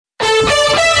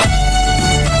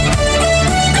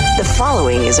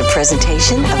is a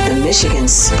presentation of the Michigan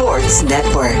Sports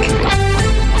Network.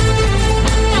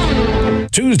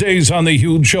 Tuesdays on the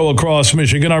Huge Show across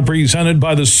Michigan are presented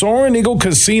by the Soaring Eagle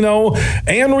Casino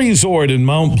and Resort in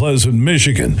Mount Pleasant,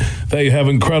 Michigan. They have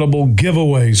incredible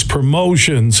giveaways,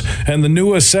 promotions, and the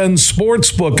new Ascend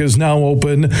Sportsbook is now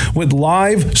open with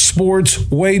live sports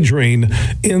wagering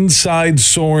inside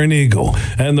Soaring Eagle.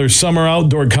 And their summer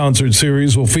outdoor concert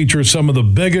series will feature some of the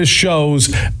biggest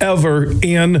shows ever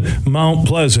in Mount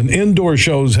Pleasant. Indoor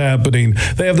shows happening.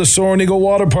 They have the Soaring Eagle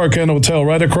Water Park and Hotel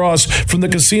right across from the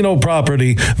casino property.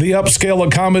 The upscale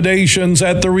accommodations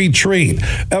at the retreat.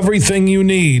 Everything you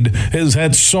need is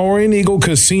at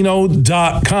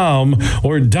SoaringEagleCasino.com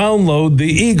or download the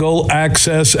Eagle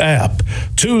Access app.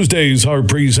 Tuesdays are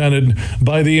presented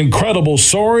by the incredible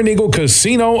Soaring Eagle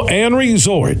Casino and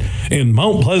Resort in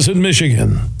Mount Pleasant,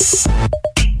 Michigan.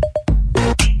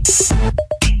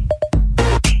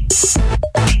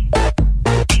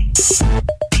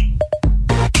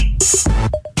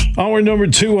 Hour number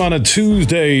 2 on a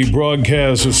Tuesday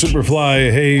broadcast with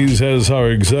Superfly Hayes as our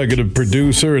executive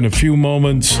producer. In a few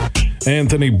moments,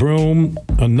 Anthony Broom,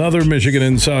 another Michigan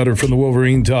insider from the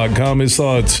Wolverine.com. His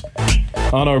thoughts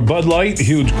on our Bud Light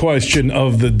huge question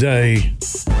of the day.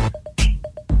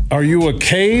 Are you a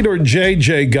Cade or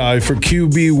JJ guy for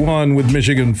QB1 with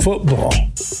Michigan football?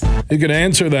 You can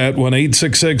answer that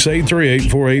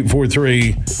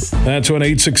 1-866-838-4843. That's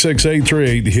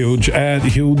 1-866-838-HUGE, at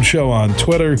Huge Show on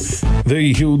Twitter,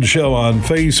 The Huge Show on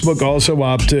Facebook. Also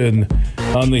opt in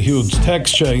on the Huge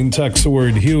text chain. Text the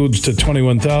word HUGE to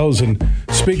 21,000.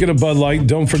 Speaking of Bud Light,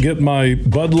 don't forget my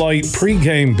Bud Light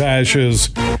pregame bashes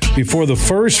before the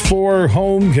first 4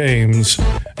 home games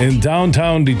in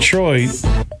downtown Detroit.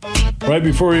 Right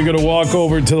before you're going to walk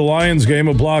over to the Lions game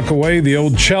a block away, the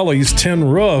old Chelly's Tin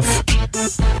Roof.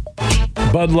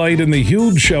 Bud Light and the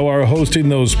Huge Show are hosting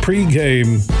those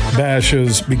pregame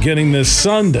bashes beginning this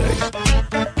Sunday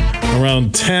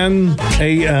around 10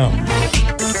 a.m.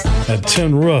 at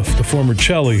Tin Roof, the former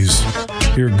Chelly's,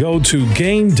 your go-to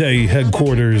game day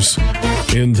headquarters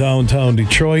in downtown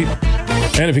Detroit.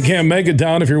 And if you can't make it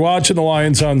down, if you're watching the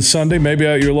Lions on Sunday, maybe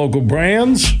at your local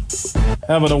Brands,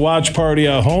 having a watch party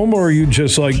at home, or you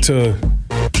just like to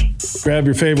grab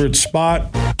your favorite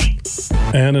spot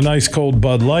and a nice cold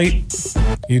Bud Light,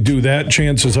 you do that,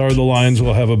 chances are the Lions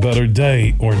will have a better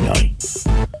day or night.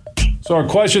 So our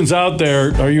question's out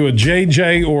there. Are you a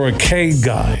JJ or a K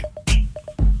guy?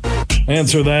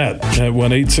 Answer that at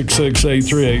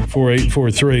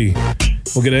 1-866-838-4843.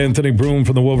 We'll get Anthony Broom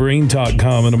from the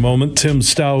Wolverine.com in a moment. Tim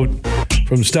Stout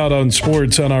from Stout on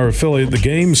Sports on our affiliate, The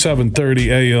Game, 7:30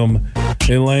 a.m.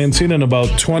 in Lansing in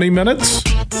about 20 minutes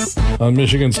on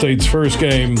Michigan State's first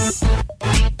game.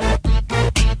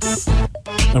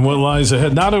 And what lies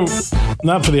ahead, not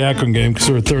for the Akron game because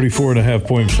they're a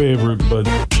 34.5-point favorite, but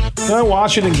that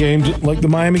Washington game, like the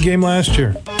Miami game last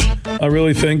year, I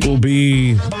really think will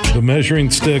be the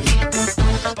measuring stick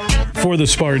for the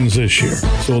Spartans this year.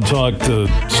 So we'll talk to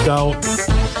Stout,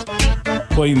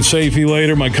 Clayton Sayfie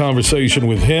later, my conversation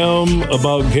with him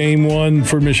about game 1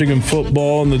 for Michigan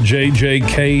football and the J.J.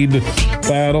 Cade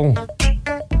battle.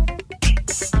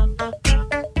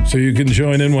 So you can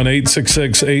join in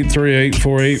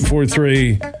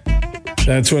 1-866-838-4843.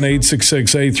 That's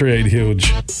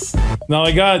 1-866-838-HUGE. Now,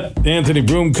 I got Anthony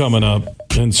Broom coming up,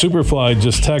 and Superfly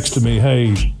just texted me,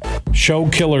 hey, show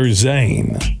killer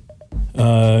Zane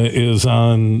is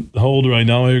on hold right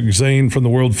now. Eric Zane from the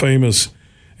world-famous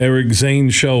Eric Zane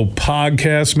Show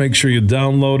podcast. Make sure you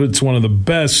download it. It's one of the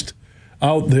best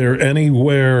out there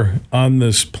anywhere on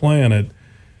this planet.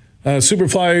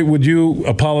 Superfly, would you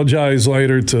apologize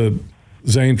later to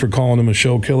Zane for calling him a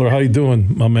show killer? How you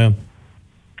doing, my man?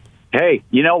 Hey,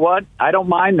 you know what? I don't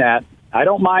mind that.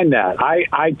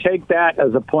 I take that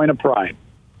as a point of pride.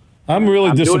 I'm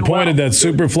really disappointed that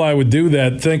Superfly would do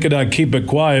that, thinking I'd keep it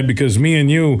quiet, because me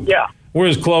and you, we're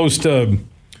as close to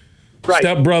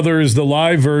Step Brothers, the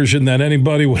live version, that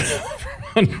anybody would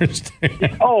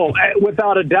understand. Oh,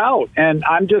 without a doubt. And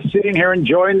I'm just sitting here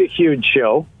enjoying the Huge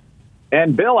Show.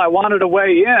 And, Bill, I wanted to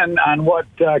weigh in on what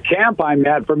camp I'm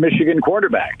at for Michigan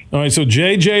quarterback. All right, so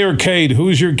JJ or Cade,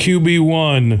 who's your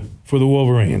QB1 for the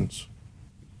Wolverines?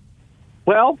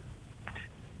 Well,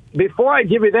 before I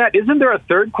give you that, isn't there a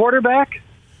third quarterback?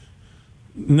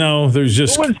 No, there's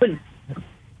just... Who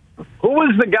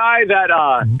was the guy that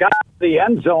got the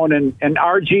end zone and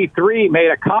RG3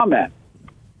 made a comment?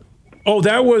 Oh,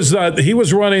 that was... he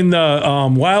was running the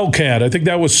Wildcat. I think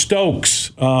that was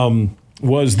Stokes.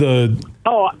 Was the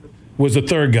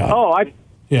third guy. I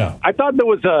thought there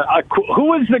was who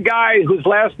was the guy whose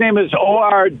last name is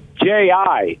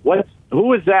ORJI? Who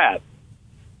was that?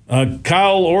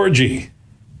 Kyle Orgy.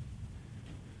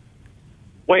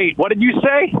 Wait, what did you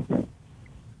say?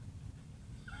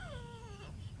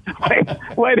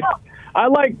 Wait. I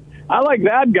like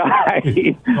that guy.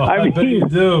 I bet you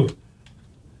do.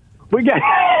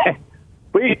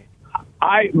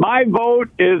 My vote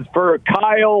is for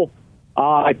Kyle.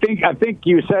 I think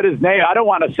you said his name. I don't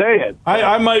want to say it.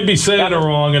 I might be saying it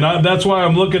wrong, and that's why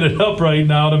I'm looking it up right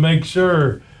now to make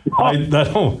sure. I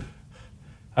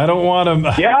don't want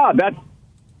to. Yeah, that's.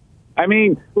 I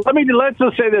mean, let's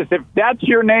just say this: if that's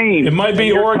your name, it might be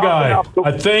Orguy.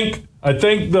 I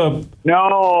think the.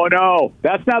 No,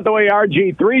 that's not the way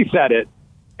RG3 said it.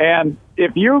 And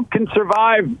if you can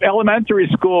survive elementary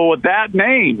school with that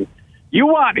name, you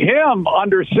want him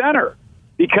under center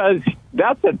because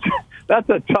that's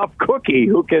a tough cookie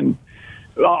who can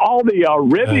all the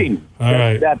ribbing. All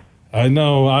right. I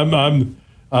know.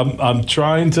 I'm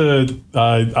trying to.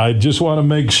 I just want to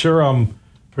make sure I'm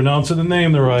pronouncing the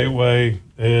name the right way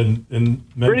and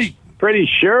pretty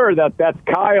sure that's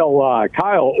Kyle.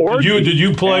 Kyle Orgy. Did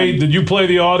you play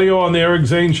the audio on the Eric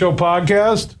Zane Show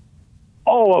podcast?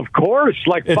 Oh, of course.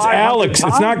 It's Alex.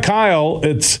 Times. It's not Kyle.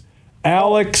 It's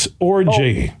Alex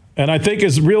Orgy. And I think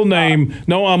his real name.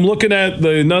 No, I'm looking at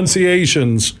the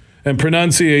enunciations and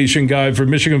pronunciation guide for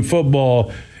Michigan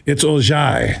football. It's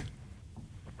Ojai.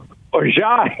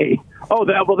 Ojai.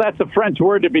 Oh, that's a French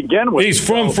word to begin with. He's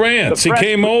from France. He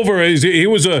came over. He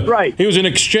was an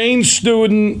exchange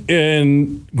student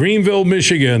in Greenville,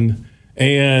 Michigan,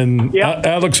 and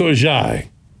Alex Ojai.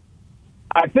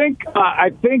 I think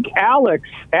Alex,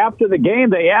 after the game,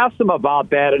 they asked him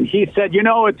about that, and he said,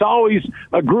 it's always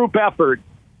a group effort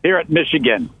here at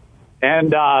Michigan,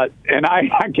 and I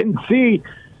can see,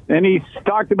 and he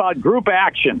talked about group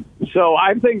action. So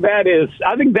I think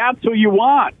that's who you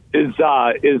want is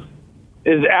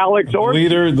Alex Orgy.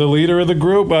 The leader of the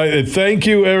group. Thank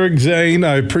you, Eric Zane.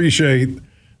 I appreciate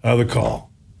the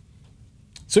call.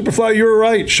 Superfly, you were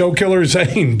right. Show killer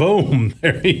Zane. Boom.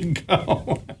 There you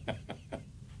go.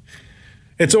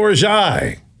 It's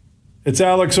Orjai. It's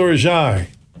Alex Orjai.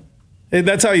 Hey,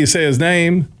 that's how you say his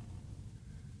name.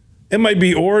 It might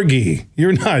be Orgy.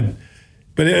 You're not.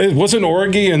 But it wasn't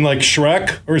Orgy in like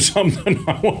Shrek or something.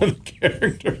 One of the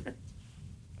characters.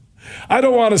 I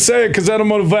don't want to say it because I don't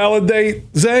want to validate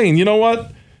Zane. You know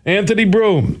what? Anthony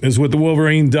Broom is with the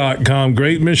Wolverine.com.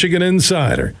 Great Michigan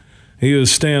insider. He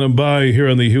is standing by here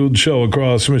on the Huge Show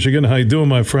across Michigan. How you doing,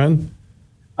 my friend?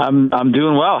 I'm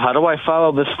doing well. How do I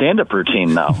follow the stand-up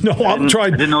routine now? No, I'm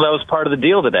trying. I didn't know that was part of the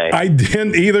deal today. I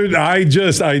didn't either.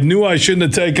 I knew I shouldn't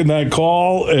have taken that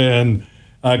call, and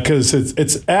because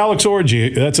it's Alex Orgy.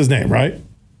 That's his name, right?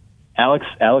 Alex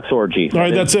Orgy. All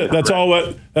right, that's it. That's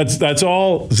all. That's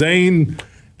all. Zane,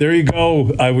 there you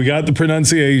go. We got the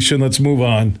pronunciation. Let's move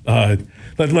on.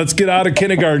 Let's get out of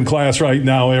kindergarten class right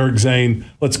now, Eric Zane.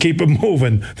 Let's keep it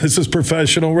moving. This is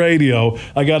professional radio.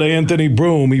 I got Anthony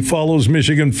Broom. He follows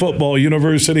Michigan football,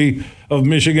 University of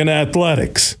Michigan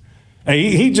athletics.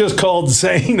 He just called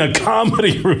Zane a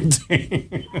comedy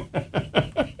routine.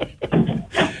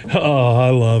 Oh, I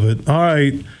love it. All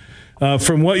right.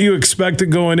 From what you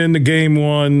expected going into game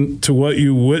one to what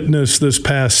you witnessed this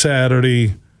past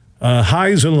Saturday,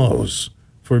 highs and lows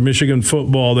for Michigan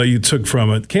football that you took from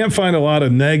it. Can't find a lot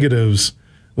of negatives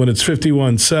when it's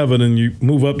 51-7 and you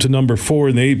move up to number 4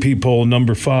 in the AP poll,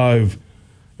 number 5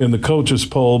 in the coaches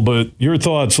poll. But your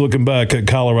thoughts looking back at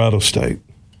Colorado State?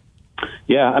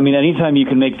 Yeah, I mean, anytime you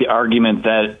can make the argument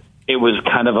that it was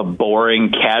kind of a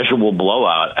boring, casual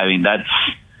blowout, I mean, that's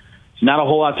not a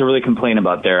whole lot to really complain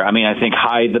about there. I mean, I think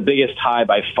the biggest high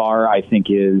by far, I think,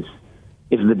 is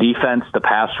the defense, the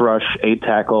pass rush, 8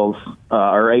 tackles,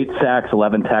 or 8 sacks,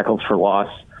 11 tackles for loss.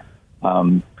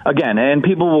 Again, and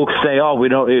people will say, "Oh, we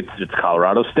don't. It's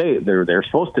Colorado State. They're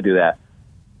supposed to do that."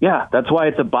 Yeah, that's why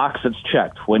it's a box that's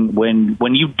checked.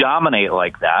 When you dominate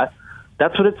like that,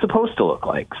 that's what it's supposed to look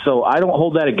like. So I don't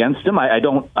hold that against them. I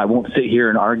won't sit here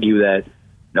and argue that.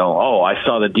 I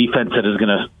saw the defense that is going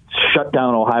to shut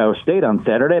down Ohio State on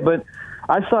Saturday, but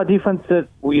I saw a defense that,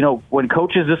 when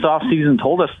coaches this offseason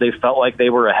told us they felt like they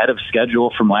were ahead of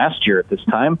schedule from last year at this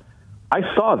time, I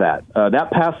saw that.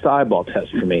 That passed the eyeball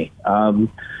test for me.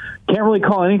 Can't really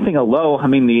call anything a low. I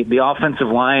mean, the offensive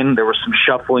line, there was some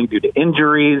shuffling due to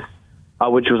injuries,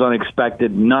 which was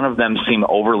unexpected. None of them seem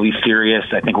overly serious.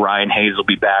 I think Ryan Hayes will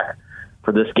be back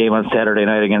for this game on Saturday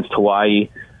night against Hawaii.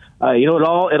 It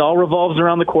all revolves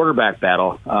around the quarterback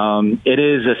battle. It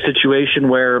is a situation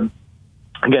where,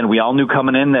 again, we all knew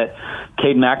coming in that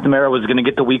Cade McNamara was going to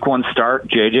get the week 1 start.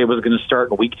 JJ was going to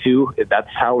start in week 2. That's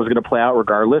how it was going to play out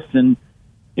regardless. And,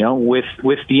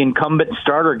 with the incumbent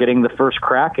starter getting the first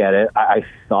crack at it, I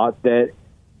thought that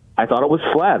I thought it was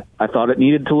flat. I thought it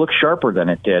needed to look sharper than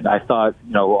it did. I thought,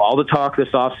 all the talk this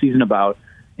offseason about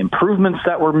improvements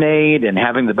that were made and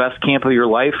having the best camp of your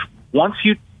life, once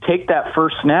you take that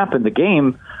first snap in the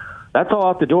game, that's all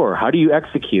out the door. How do you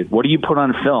execute? What do you put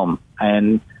on film?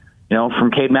 And,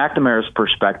 from Cade McNamara's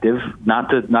perspective, not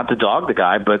to dog the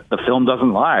guy, but the film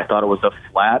doesn't lie. I thought it was a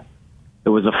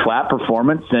flat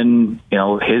performance, and,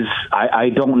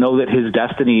 I don't know that his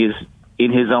destiny is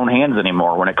in his own hands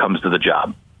anymore when it comes to the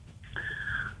job.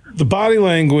 The body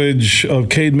language of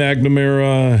Cade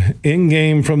McNamara in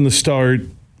game from the start,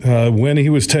 when he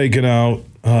was taken out,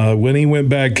 when he went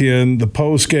back in, the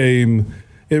post game,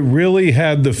 it really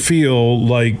had to feel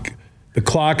like the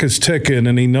clock is ticking,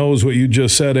 and he knows what you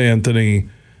just said, Anthony,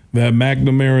 that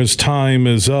McNamara's time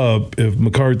is up if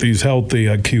McCarthy's healthy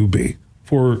at QB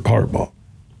for Harbaugh.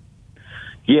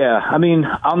 Yeah,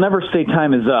 I'll never say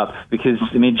time is up because,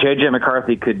 J.J.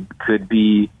 McCarthy could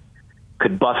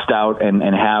bust out and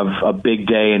have a big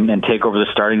day and take over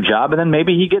the starting job, and then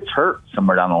maybe he gets hurt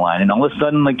somewhere down the line, and all of a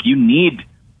sudden, you need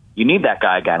that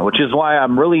guy again, which is why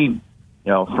I'm really,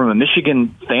 from a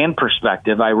Michigan fan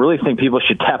perspective, I really think people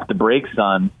should tap the brakes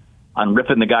on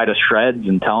ripping the guy to shreds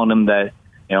and telling him that,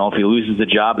 if he loses the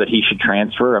job that he should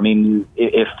transfer.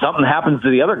 If something happens to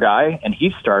the other guy and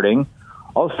he's starting,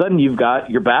 all of a sudden you've got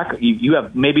your back. You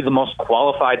have maybe the most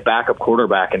qualified backup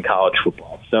quarterback in college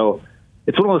football. So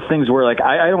it's one of those things where,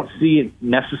 I don't see it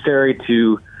necessary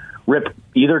to rip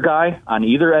either guy on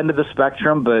either end of the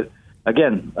spectrum. But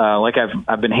again,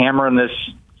 I've been hammering this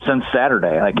since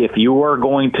Saturday. If you are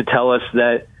going to tell us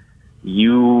that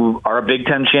you are a Big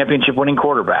Ten championship winning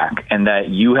quarterback and that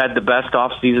you had the best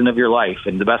offseason of your life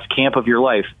and the best camp of your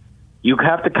life, you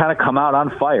have to kind of come out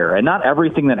on fire. And not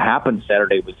everything that happened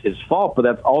Saturday was his fault, but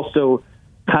that's also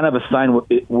kind of a sign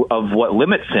of what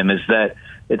limits him, is that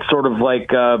it's sort of like,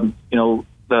 the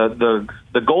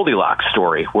Goldilocks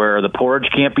story where the porridge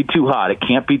can't be too hot. It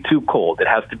can't be too cold. It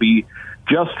has to be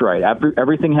just right.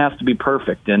 Everything has to be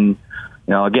perfect. And,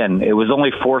 again, it was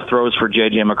only 4 throws for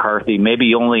J.J. McCarthy,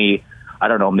 maybe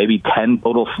 10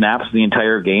 total snaps the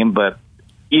entire game. But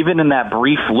even in that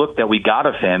brief look that we got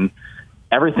of him,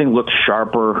 everything looked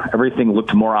sharper. Everything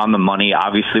looked more on the money.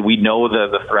 Obviously, we know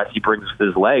the threat he brings with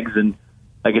his legs. And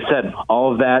like I said,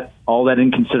 all that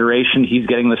in consideration, he's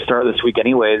getting the start this week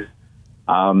anyways.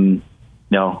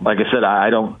 Like I said, I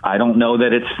don't know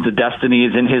that it's the destiny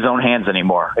is in his own hands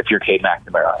anymore if you're Cade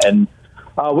McNamara, and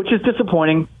which is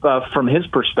disappointing from his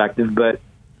perspective. But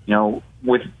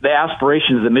with the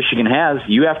aspirations that Michigan has,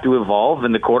 you have to evolve,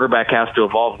 and the quarterback has to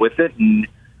evolve with it. And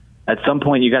at some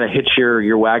point, you got to hitch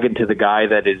your wagon to the guy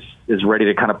that is ready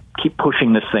to kind of keep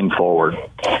pushing this thing forward.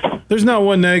 There's not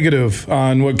one negative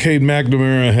on what Cade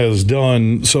McNamara has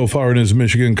done so far in his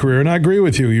Michigan career, and I agree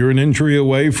with you. You're an injury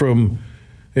away from,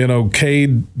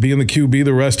 Cade being the QB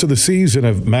the rest of the season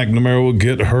if McNamara will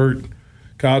get hurt,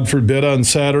 God forbid, on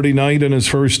Saturday night in his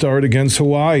first start against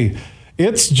Hawaii.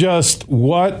 It's just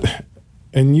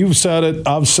and you've said it,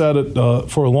 I've said it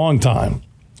for a long time,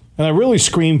 and I really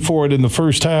screamed for it in the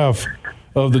first half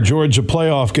of the Georgia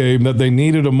playoff game that they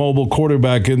needed a mobile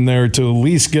quarterback in there to at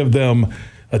least give them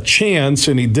a chance,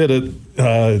 and he did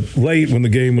it late when the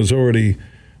game was already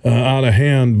out of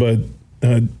hand. But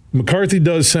McCarthy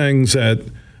does things that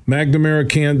McNamara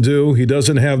can't do. He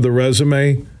doesn't have the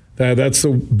resume. That's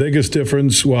the biggest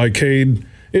difference why Cade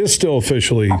is still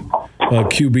officially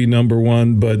QB number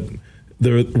 1. But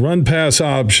the run-pass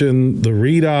option, the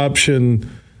read option,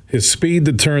 his speed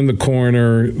to turn the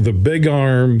corner, the big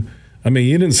arm.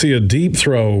 You didn't see a deep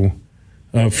throw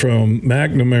from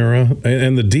McNamara,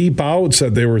 and the deep outs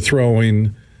that they were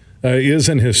throwing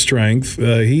isn't his strength.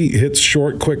 He hits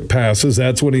short, quick passes.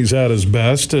 That's when he's at his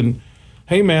best. And,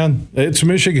 hey, man, it's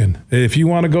Michigan. If you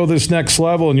want to go this next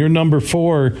level and you're number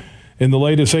 4 in the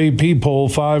latest AP poll,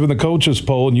 5 in the coaches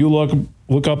poll, and you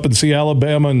look up and see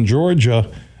Alabama and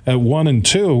Georgia at 1 and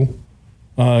 2,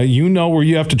 you know where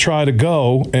you have to try to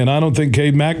go. And I don't think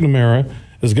Cade McNamara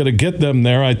is going to get them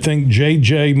there. I think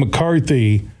J.J.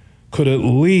 McCarthy could at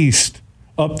least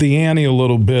up the ante a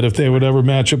little bit if they would ever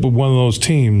match up with one of those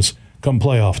teams come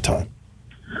playoff time.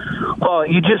 Well,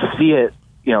 you just see it,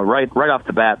 right off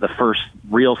the bat. The first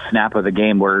real snap of the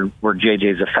game where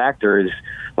JJ's a factor is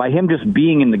by him just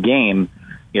being in the game.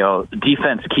 The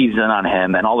defense keys in on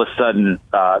him, and all of a sudden,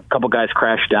 a couple guys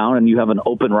crash down, and you have an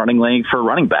open running lane for a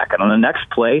running back. And on the next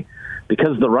play,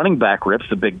 because the running back rips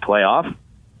a big play off,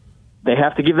 they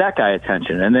have to give that guy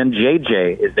attention. And then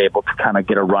JJ is able to kind of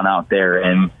get a run out there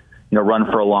and run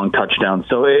for a long touchdown.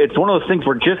 So it's one of those things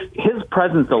where just his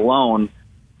presence alone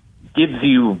gives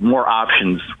you more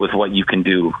options with what you can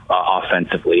do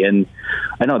offensively. And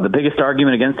I know the biggest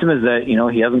argument against him is that,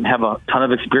 he doesn't have a ton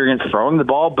of experience throwing the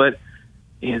ball, but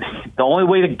the only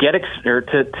way to get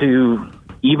to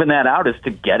even that out is to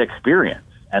get experience.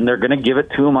 And they're going to give it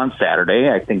to him on Saturday.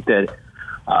 I think that,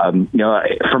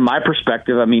 from my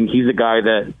perspective, he's a guy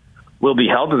that will be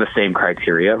held to the same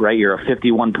criteria, right? You're a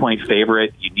 51-point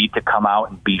favorite. You need to come out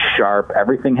and be sharp.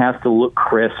 Everything has to look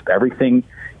crisp. Everything,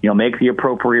 make the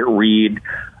appropriate read.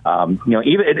 Even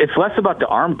it's less about the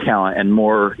arm talent and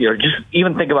more, just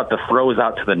even think about the throws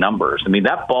out to the numbers.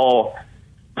 That ball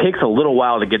takes a little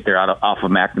while to get there off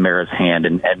of McNamara's hand,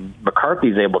 and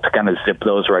McCarthy's able to kind of zip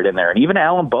those right in there. And even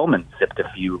Alan Bowman zipped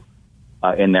a few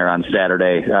in there on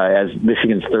Saturday as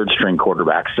Michigan's third-string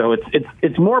quarterback. So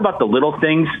it's more about the little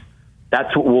things.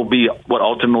 That's what will be what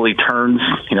ultimately turns,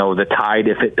 the tide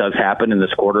if it does happen in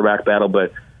this quarterback battle.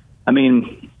 But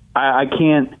I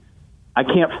can't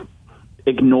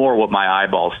ignore what my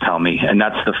eyeballs tell me, and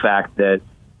that's the fact that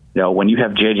when you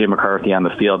have J.J. McCarthy on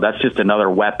the field, that's just another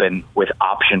weapon with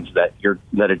options that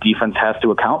a defense has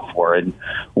to account for. And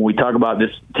when we talk about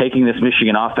this, taking this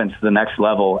Michigan offense to the next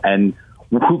level, and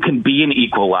who can be an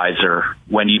equalizer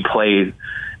when you play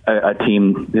a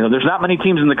team, there's not many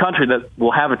teams in the country that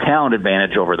will have a talent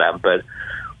advantage over them. But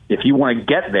if you want to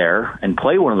get there and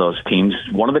play one of those teams,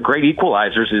 one of the great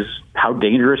equalizers is how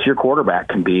dangerous your quarterback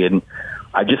can be. And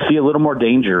I just see a little more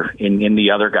danger in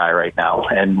the other guy right now.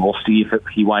 And we'll see if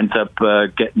he winds up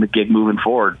getting the gig moving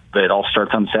forward. But it all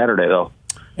starts on Saturday, though.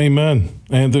 Amen.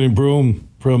 Anthony Broome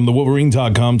from the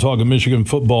Wolverine.com talking Michigan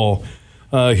football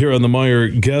here on the Meyer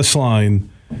guest line.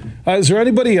 Is there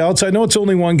anybody else? I know it's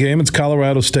only one game. It's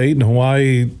Colorado State, and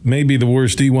Hawaii may be the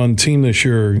worst D1 team this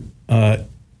year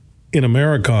in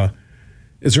America.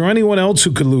 Is there anyone else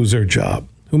who could lose their job,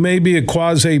 who may be a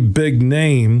quasi-big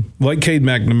name, like Cade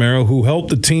McNamara, who helped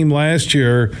the team last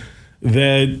year,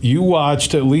 that you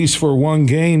watched at least for one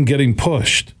game getting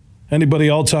pushed? Anybody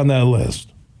else on that list?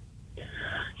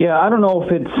 Yeah, I don't know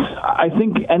if I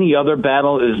think any other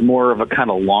battle is more of a kind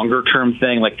of longer-term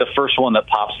thing. Like the first one that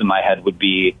pops in my head would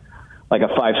be like a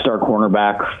 5-star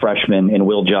cornerback freshman in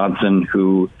Will Johnson,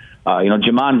 who,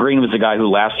 Jamon Green was the guy who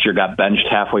last year got benched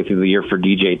halfway through the year for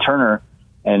DJ Turner.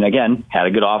 And again, had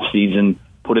a good offseason,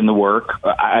 put in the work.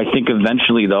 I think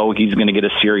eventually, though, he's going to get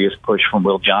a serious push from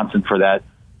Will Johnson for that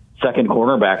second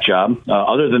cornerback job.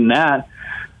 Other than that,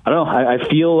 I don't know. I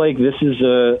feel like this is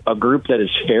a group that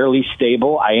is fairly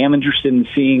stable. I am interested in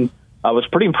seeing. I was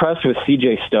pretty impressed with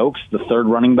C.J. Stokes, the third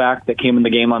running back that came in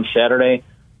the game on Saturday.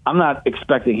 I'm not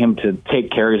expecting him to take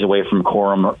carries away from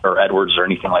Corum or Edwards or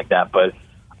anything like that, but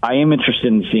I am interested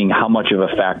in seeing how much of a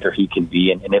factor he can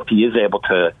be, and if he is able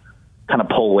to kind of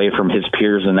pull away from his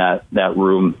peers in that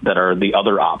room that are the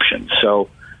other options. So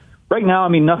right now,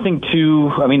 nothing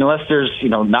unless there's,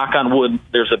 knock on wood,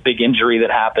 there's a big injury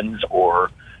that happens or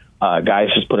guys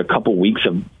just put a couple weeks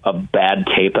of bad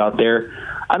tape out there.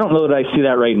 I don't know that I see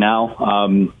that right now.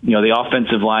 The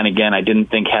offensive line, again, I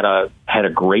didn't think had a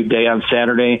great day on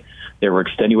Saturday. There were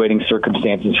extenuating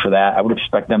circumstances for that. I would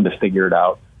expect them to figure it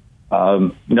out.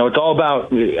 It's all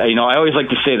about, I always like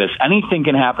to say this, anything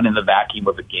can happen in the vacuum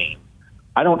of a game.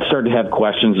 I don't start to have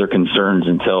questions or concerns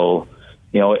until,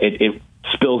 it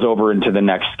spills over into the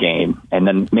next game and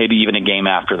then maybe even a game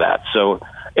after that. So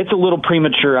it's a little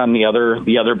premature on the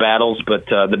other battles, but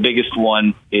the biggest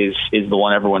one is the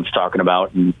one everyone's talking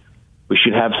about. And we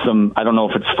should have some, I don't know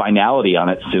if it's finality on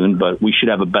it soon, but we should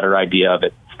have a better idea of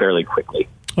it fairly quickly.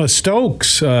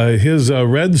 Stokes, his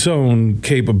red zone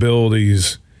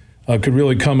capabilities could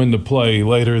really come into play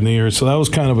later in the year. So that was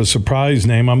kind of a surprise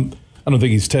name. I don't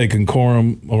think he's taken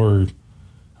Corum or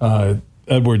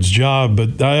Edwards' job,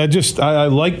 but I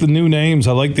like the new names.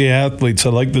 I like the athletes. I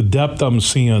like the depth I'm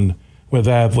seeing with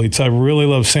athletes. I really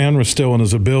love Sandra still and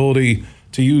his ability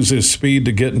to use his speed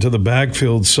to get into the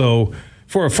backfield. So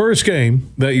for a first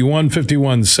game that you won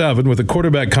 51-7 with a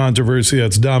quarterback controversy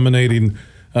that's dominating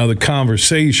the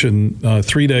conversation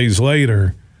 3 days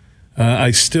later,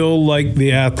 I still like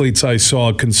the athletes I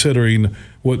saw considering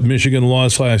what Michigan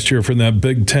lost last year from that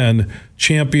Big Ten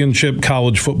championship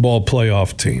college football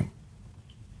playoff team.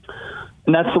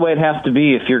 And that's the way it has to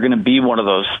be if you're going to be one of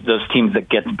those teams that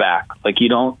gets back. Like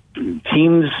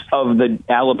teams of the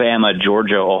Alabama,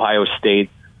 Georgia, Ohio State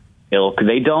ilk,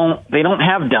 they don't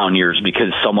have down years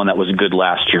because someone that was good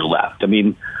last year left.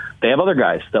 They have other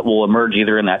guys that will emerge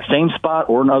either in that same spot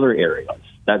or in other areas.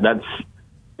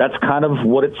 That's kind of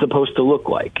what it's supposed to look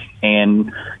like.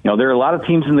 And, there are a lot of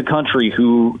teams in the country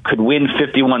who could win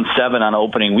 51-7 on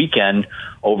opening weekend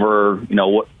over,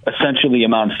 what essentially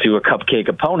amounts to a cupcake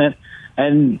opponent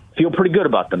and feel pretty good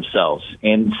about themselves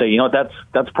and say,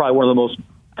 that's probably one of the most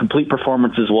complete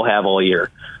performances we'll have all year.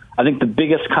 I think the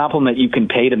biggest compliment you can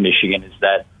pay to Michigan is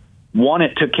that, one,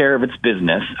 it took care of its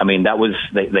business. I mean, that was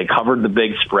they covered the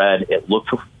big spread. It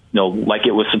looked like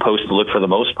it was supposed to look for the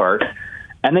most part.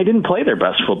 And they didn't play their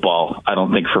best football, I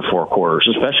don't think, for 4 quarters,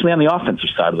 especially on the offensive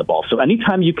side of the ball. So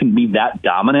anytime you can be that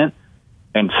dominant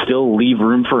and still leave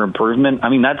room for improvement, I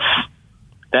mean, that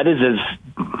is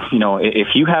if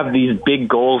you have these big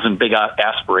goals and big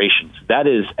aspirations, that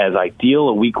is as ideal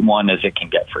a week 1 as it can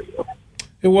get for you.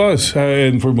 It was.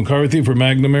 And for McCarthy, for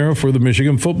McNamara, for the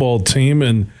Michigan football team,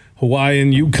 and Hawaii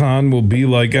and UConn will be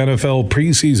like NFL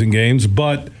preseason games,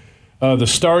 but the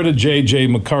start of J.J.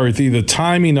 McCarthy, the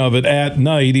timing of it at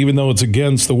night, even though it's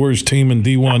against the worst team in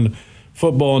D1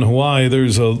 football in Hawaii,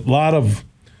 there's a lot of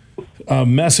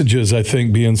messages, I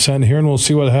think, being sent here, and we'll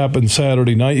see what happens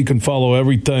Saturday night. You can follow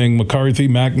everything McCarthy,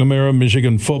 McNamara,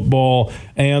 Michigan football,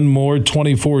 and more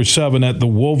 24/7 at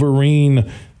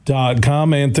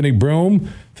thewolverine.com. Anthony Broome,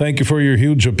 thank you for your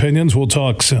huge opinions. We'll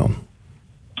talk soon.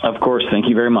 Of course. Thank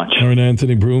you very much. All right,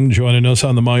 Anthony Broome joining us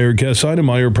on the Meijer guest side. And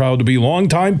Meijer proud to be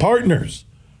longtime partners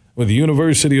with the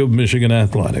University of Michigan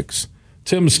Athletics.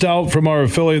 Tim Stout from our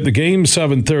affiliate, The Game,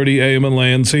 7:30 a.m. in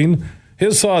Lansing.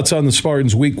 His thoughts on the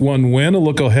Spartans' Week 1 win, a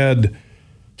look ahead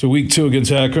to Week 2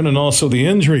 against Akron, and also the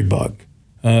injury bug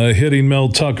hitting Mel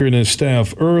Tucker and his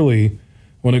staff early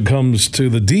when it comes to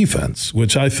the defense,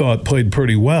 which I thought played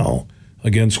pretty well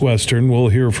against Western. We'll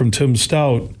hear from Tim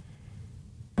Stout.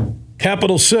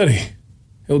 Capital City.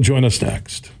 He'll join us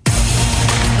next.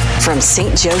 From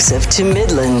St. Joseph to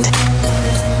Midland,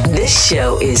 this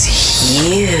show is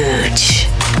huge.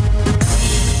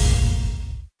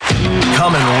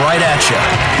 Coming right at you.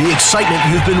 The excitement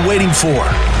you've been waiting for.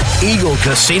 Eagle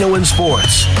Casino and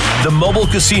Sports. The mobile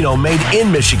casino made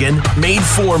in Michigan, made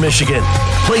for Michigan.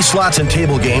 Play slots and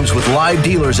table games with live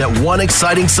dealers at one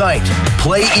exciting site.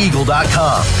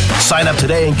 PlayEagle.com. Sign up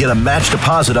today and get a match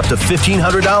deposit up to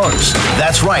 $1,500.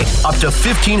 That's right, up to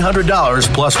 $1,500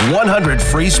 plus 100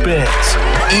 free spins.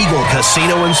 Eagle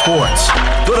Casino and Sports.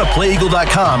 Go to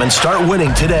PlayEagle.com and start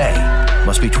winning today.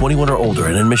 Must be 21 or older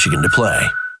and in Michigan to play.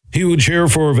 Huge here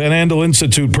for Van Andel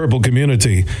Institute Purple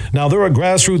Community. Now, they're a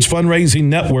grassroots fundraising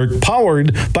network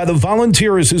powered by the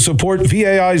volunteers who support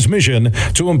VAI's mission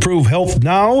to improve health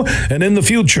now and in the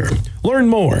future. Learn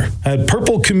more at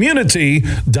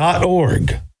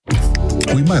purplecommunity.org.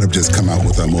 We might have just come out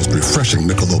with our most refreshing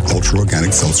Michelob Ultra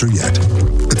Organic Seltzer yet.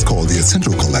 It's called the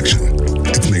Essential Collection.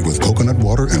 It's made with coconut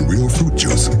water and real fruit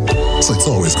juice, so it's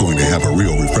always going to have a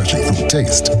real refreshing fruit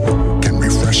taste. Can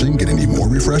refreshing get any more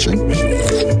refreshing?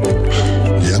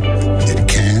 Yep, it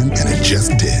can, and it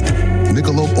just did.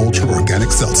 Michelob Ultra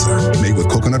Organic Seltzer, made with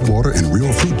coconut water and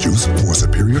real fruit juice for a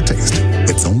superior taste.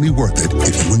 It's only worth it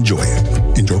if you enjoy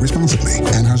it. Enjoy responsibly.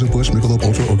 Anheuser-Busch Michelob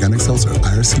Ultra Organic Seltzer,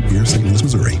 IRC Beer, St. Louis,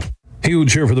 Missouri.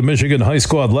 Huge here for the Michigan High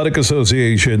School Athletic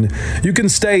Association. You can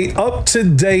stay up to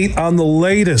date on the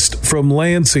latest from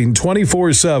Lansing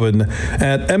 24/7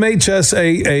 at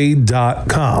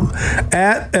MHSAA.com,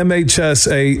 at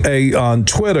MHSAA on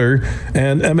Twitter,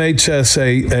 and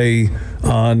MHSAA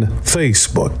on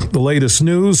Facebook. The latest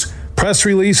news, press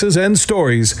releases, and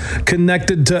stories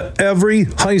connected to every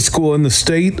high school in the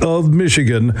state of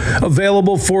Michigan,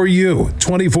 available for you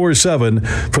 24/7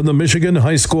 from the Michigan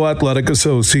High School Athletic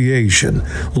Association.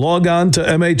 Log on to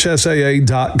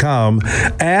MHSAA.com,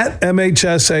 at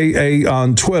MHSAA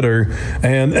on Twitter,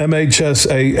 and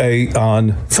MHSAA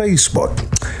on Facebook.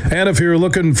 And if you're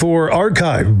looking for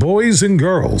archived boys and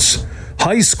girls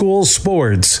high school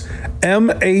sports,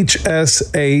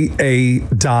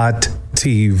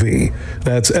 MHSAA.TV.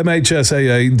 That's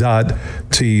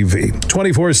MHSAA.TV.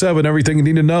 24/7, everything you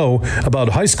need to know about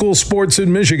high school sports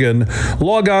in Michigan.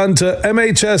 Log on to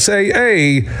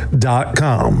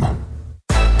MHSAA.com.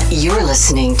 You're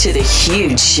listening to The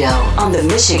Huge Show on the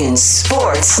Michigan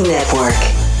Sports Network.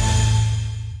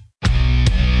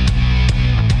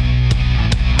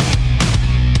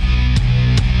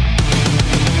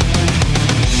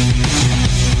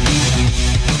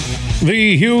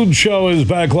 The Huge Show is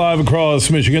back live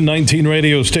across Michigan, 19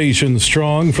 radio stations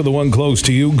strong. For the one close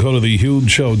to you, go to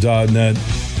thehugeshow.net.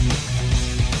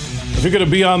 If you're going to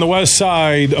be on the west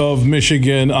side of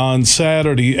Michigan on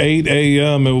Saturday, 8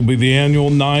 a.m., it will be the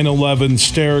annual 9/11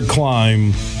 stair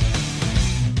climb.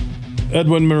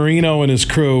 Edwin Marino and his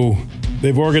crew,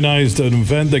 they've organized an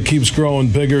event that keeps growing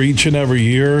bigger each and every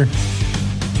year,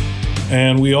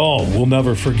 and we all will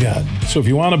never forget. So if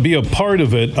you want to be a part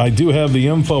of it, I do have the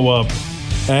info up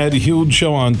at Huge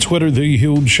Show on Twitter, The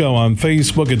Huge Show on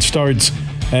Facebook. It starts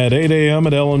at 8 a.m.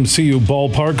 at LMCU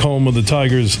Ballpark, home of the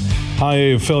Tigers' High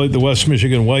A affiliate, the West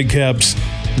Michigan Whitecaps.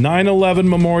 9/11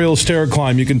 Memorial Stair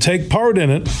Climb. You can take part in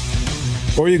it.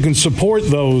 or you can support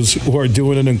those who are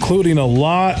doing it, including a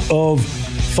lot of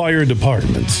fire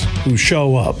departments who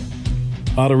show up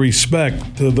out of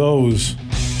respect to those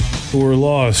who were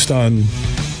lost on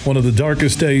one of the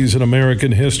darkest days in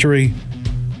American history.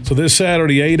 So this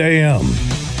Saturday, 8 a.m.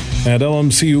 at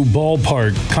LMCU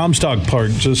Ballpark, Comstock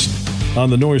Park, just on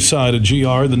the north side of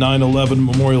GR, the 9/11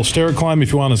 Memorial Stair Climb.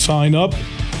 If you want to sign up,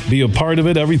 be a part of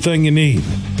it, everything you need.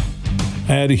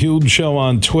 At Huge Show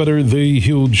on Twitter, The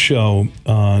Huge Show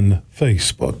on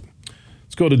Facebook.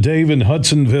 Let's go to Dave in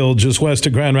Hudsonville, just west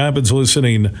of Grand Rapids,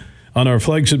 listening on our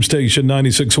flagship station,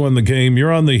 96.1 The Game.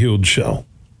 You're on The Huge Show.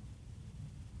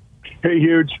 Hey,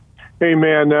 Huge. Hey,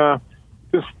 man,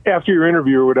 just after your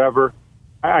interview or whatever,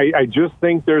 I just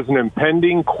think there's an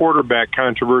impending quarterback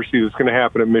controversy that's going to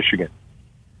happen at Michigan.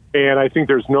 And I think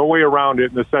there's no way around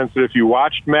it in the sense that if you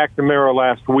watched McNamara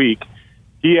last week,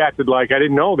 he acted like I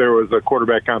didn't know there was a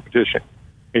quarterback competition.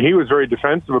 And he was very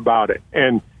defensive about it.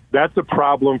 And that's a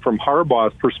problem from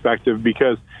Harbaugh's perspective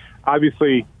because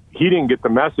obviously he didn't get the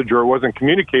message or it wasn't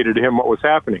communicated to him what was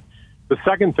happening. The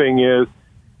second thing is,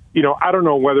 I don't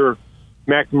know whether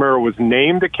McNamara was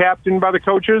named a captain by the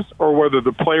coaches or whether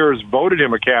the players voted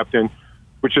him a captain,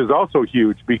 which is also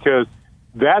huge because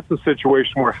that's a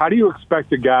situation where how do you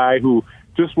expect a guy who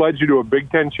just led you to a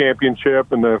Big Ten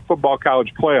championship and the football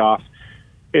college playoffs,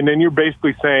 and then you're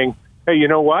basically saying, hey, you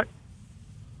know what?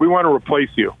 We want to replace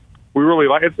you. We really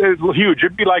like it's huge.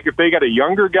 It'd be like if they got a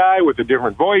younger guy with a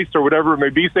different voice or whatever it may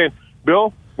be saying,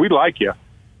 Bill, we like you.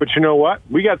 But you know what?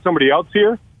 We got somebody else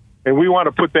here, and we want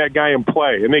to put that guy in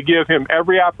play. And they give him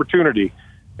every opportunity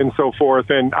and so forth.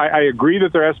 And I agree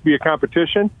that there has to be a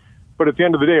competition, but at the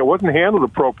end of the day, it wasn't handled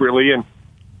appropriately. And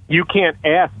you can't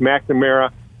ask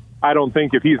McNamara, I don't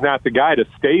think, if he's not the guy to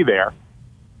stay there.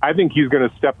 I think he's going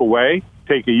to step away,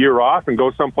 take a year off, and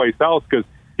go someplace else because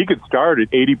he could start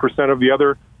at 80% of the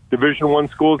other Division I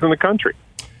schools in the country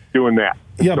doing that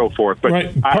and so forth. But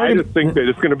right. I just think that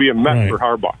it's going to be a mess for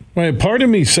Harbaugh. Right. Part of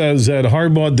me says that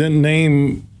Harbaugh didn't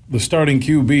name the starting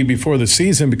QB before the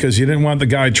season because you didn't want the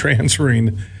guy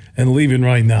transferring and leaving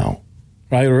right now,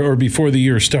 right, or before the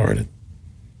year started,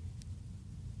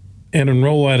 and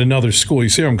enroll at another school. You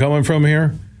see where I'm coming from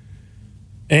here?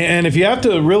 And if you have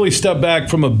to really step back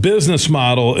from a business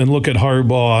model and look at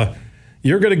Harbaugh,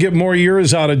 you're going to get more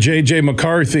years out of J.J.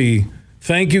 McCarthy.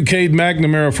 Thank you, Cade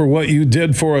McNamara, for what you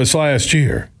did for us last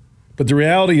year. But the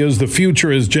reality is the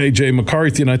future is J.J.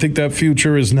 McCarthy, and I think that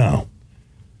future is now.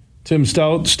 Tim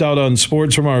Stout on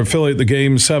Sports from our affiliate, The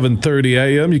Game, 7:30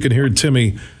 a.m. You can hear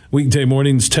Timmy weekday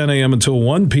mornings, 10 a.m. until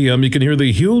 1 p.m. You can hear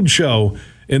The Huge Show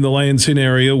in the Lansing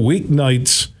area,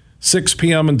 weeknights, 6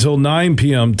 p.m. until 9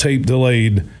 p.m., tape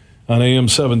delayed on AM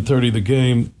 730 The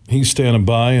Game. He's standing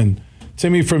by. And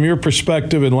Timmy, from your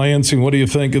perspective in Lansing, what do you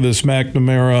think of this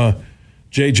McNamara,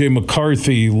 J.J.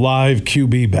 McCarthy live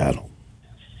QB battle?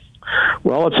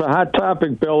 Well, it's a hot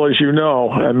topic, Bill, as you know.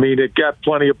 I mean, it got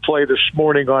plenty of play this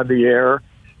morning on the air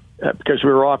because we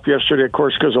were off yesterday, of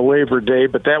course, because of Labor Day,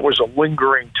 but that was a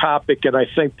lingering topic, and I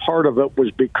think part of it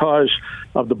was because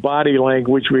of the body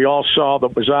language we all saw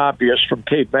that was obvious from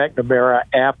Cade McNamara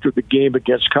after the game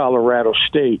against Colorado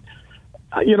State.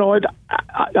 I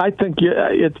think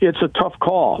it's a tough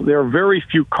call. There are very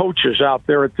few coaches out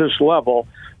there at this level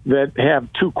that have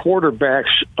two quarterbacks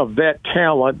of that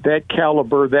talent, that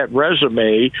caliber, that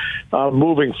resume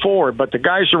moving forward. But the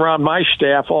guys around my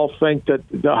staff all think that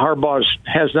the Harbaugh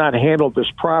has not handled this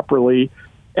properly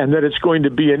and that it's going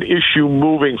to be an issue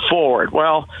moving forward.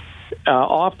 Well,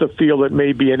 off the field, it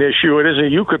may be an issue. It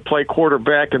isn't. You could play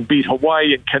quarterback and beat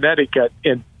Hawaii and Connecticut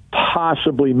and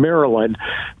possibly Maryland.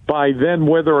 By then,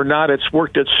 whether or not it's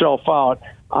worked itself out,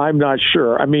 I'm not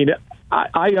sure. I mean,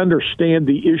 I understand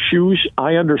the issues.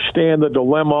 I understand the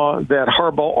dilemma that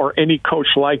Harbaugh or any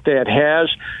coach like that has.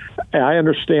 I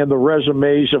understand the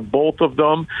resumes of both of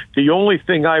them. The only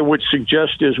thing I would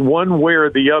suggest is one way or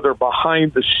the other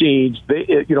behind the scenes.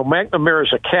 McNamara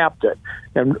is a captain,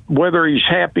 and whether he's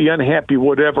happy, unhappy,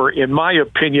 whatever, in my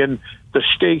opinion, the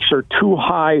stakes are too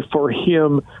high for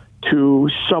him to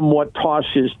somewhat toss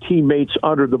his teammates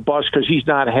under the bus because he's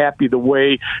not happy the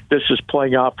way this is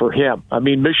playing out for him. I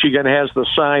mean, Michigan has the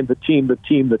sign, the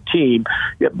team.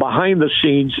 Yet behind the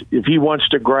scenes, if he wants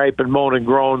to gripe and moan and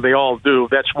groan, they all do.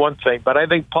 That's one thing. But I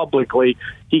think publicly,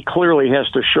 he clearly has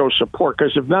to show support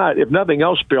because if nothing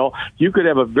else, Bill, you could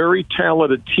have a very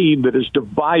talented team that is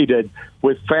divided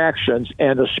with factions,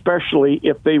 and especially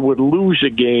if they would lose a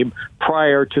game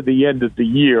prior to the end of the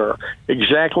year.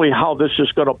 Exactly how this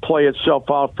is going to play itself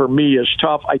out for me is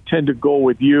tough. I tend to go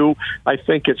with you. I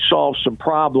think it solves some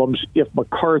problems if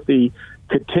McCarthy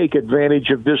could take advantage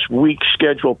of this weak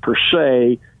schedule per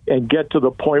se and get to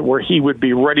the point where he would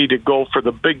be ready to go for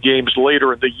the big games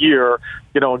later in the year,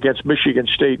 against Michigan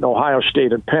State and Ohio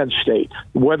State and Penn State.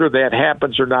 Whether that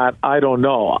happens or not, I don't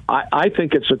know. I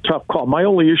think it's a tough call. My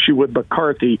only issue with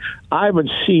McCarthy, I haven't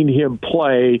seen him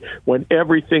play when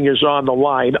everything is on the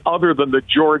line other than the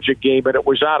Georgia game, and it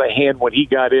was out of hand when he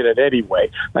got in it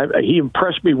anyway. He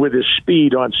impressed me with his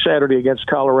speed on Saturday against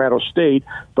Colorado State,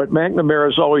 but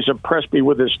McNamara's always impressed me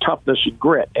with his toughness and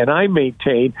grit. And I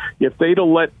maintain if they'd have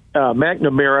let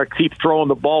McNamara keep throwing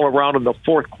the ball around in the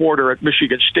fourth quarter at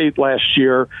Michigan State last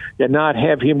year and not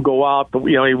have him go out.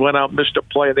 He went out, missed a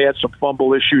play, and they had some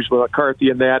fumble issues with McCarthy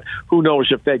and that. Who knows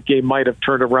if that game might have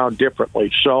turned around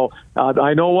differently. So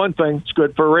I know one thing. It's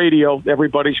good for radio.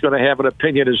 Everybody's going to have an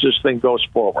opinion as this thing goes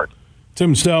forward.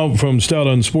 Tim Stout from Stout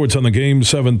on Sports on the Game,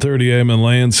 7:30 a.m. in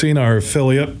Lansing, our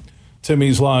affiliate.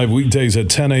 Timmy's live weekdays at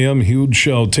 10 a.m. Huge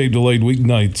show, tape delayed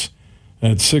weeknights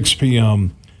at 6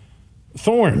 p.m.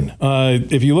 Thorne,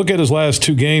 if you look at his last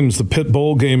two games, the Pitt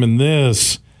Bowl game and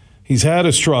this, he's had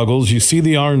his struggles. You see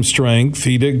the arm strength.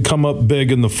 He did come up big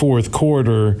in the fourth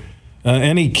quarter.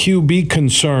 Any QB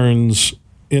concerns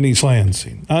in East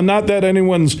Lansing? Not that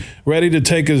anyone's ready to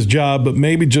take his job, but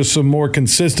maybe just some more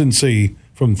consistency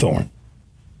from Thorne.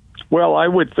 Well, I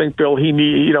would think, Bill, he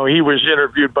was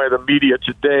interviewed by the media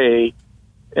today,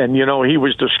 and, he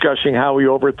was discussing how he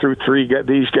overthrew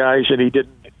these guys, and he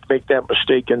didn't make that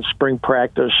mistake in spring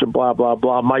practice and blah, blah,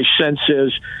 blah. My sense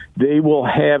is they will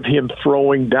have him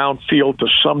throwing downfield to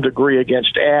some degree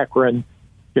against Akron,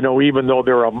 even though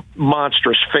they're a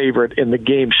monstrous favorite in the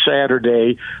game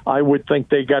Saturday. I would think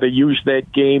they got to use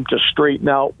that game to straighten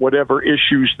out whatever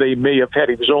issues they may have had.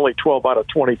 He was only 12 out of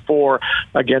 24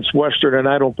 against Western, and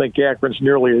I don't think Akron's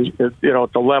nearly as,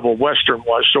 at the level Western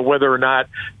was. So whether or not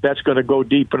that's going to go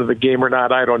deep into the game or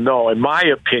not, I don't know. In my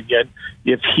opinion,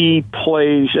 if he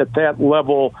plays at that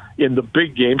level in the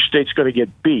big game, State's going to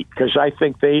get beat, because I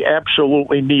think they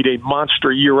absolutely need a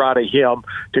monster year out of him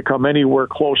to come anywhere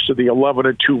close to the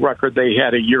 11-2 record they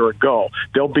had a year ago.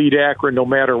 They'll beat Akron no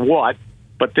matter what.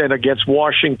 But then against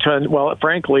Washington, well,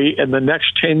 frankly, in the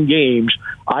next 10 games,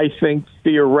 I think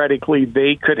theoretically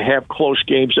they could have close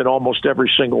games in almost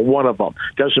every single one of them.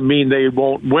 Doesn't mean they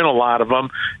won't win a lot of them.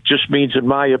 Just means, in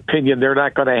my opinion, they're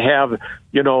not going to have,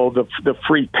 the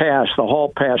free pass, the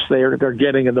hall pass they're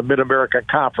getting in the Mid-American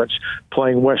Conference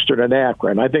playing Western and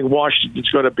Akron. I think Washington's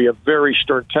going to be a very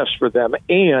stern test for them.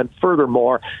 And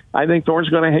furthermore, I think Thorne's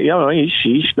going to,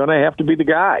 he's going to have to be the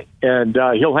guy, and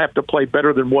he'll have to play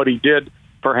better than what he did.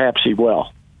 Perhaps he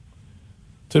will.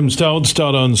 Tim Stout,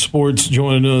 Stout on Sports,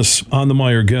 joining us on the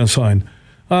Meijer guest line.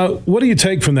 What do you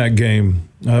take from that game?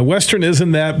 Western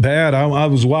isn't that bad. I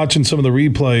was watching some of the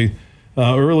replay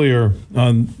earlier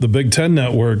on the Big Ten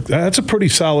Network. That's a pretty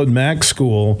solid MAC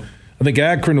school. I think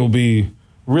Akron will be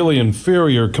really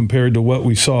inferior compared to what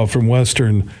we saw from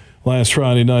Western last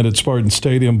Friday night at Spartan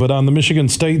Stadium. But on the Michigan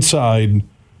State side,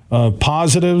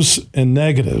 positives and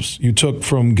negatives you took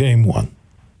from game one.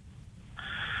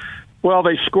 Well,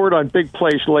 they scored on big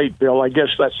plays late, Bill. I guess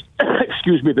that's,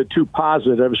 the two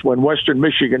positives when Western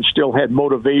Michigan still had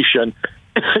motivation,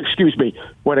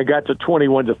 when it got to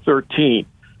 21-13.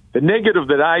 The negative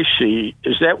that I see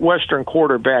is that Western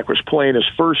quarterback was playing his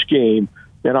first game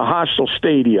in a hostile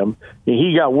stadium, and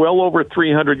he got well over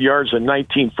 300 yards and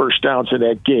 19 first downs in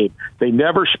that game. They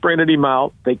never sprinted him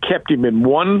out. They kept him in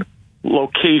one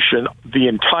location the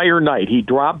entire night. He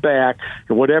dropped back,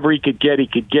 and whatever he could get.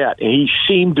 And he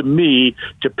seemed to me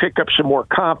to pick up some more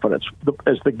confidence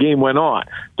as the game went on.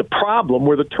 The problem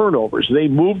were the turnovers. They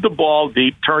moved the ball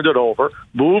deep, turned it over,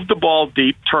 moved the ball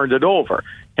deep, turned it over.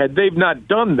 Had they not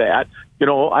done that,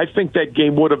 I think that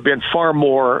game would have been far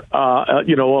more,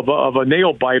 of a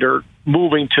nail biter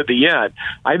moving to the end.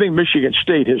 I think Michigan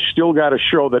State has still got to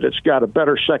show that it's got a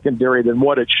better secondary than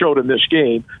what it showed in this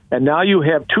game. And now you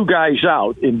have two guys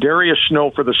out in Darius Snow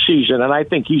for the season, and I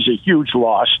think he's a huge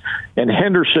loss. And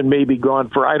Henderson may be gone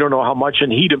for I don't know how much,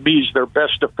 and he to me is their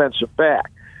best defensive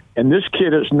back. And this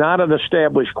kid is not an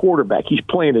established quarterback. He's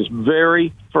playing his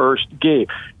very first game.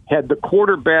 Had the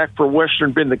quarterback for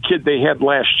Western been the kid they had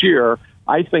last year,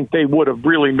 I think they would have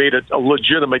really made it a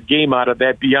legitimate game out of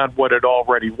that beyond what it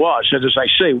already was. And as I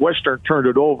say, Western turned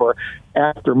it over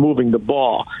after moving the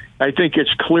ball. I think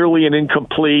it's clearly an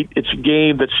incomplete. It's a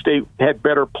game that State had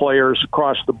better players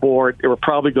across the board. They were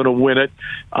probably going to win it.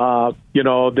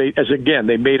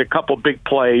 They made a couple big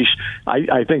plays.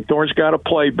 I think Thorne's got to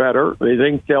play better. I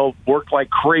think they'll work like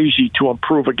crazy to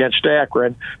improve against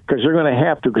Akron because they're going to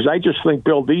have to. Because I just think,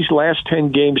 Bill, these last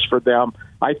 10 games for them,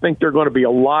 I think there are going to be a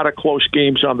lot of close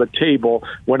games on the table.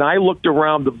 When I looked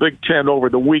around the Big Ten over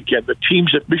the weekend, the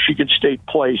teams that Michigan State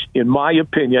plays, in my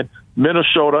opinion,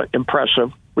 Minnesota,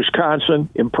 impressive. Wisconsin,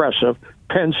 impressive.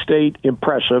 Penn State,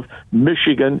 impressive.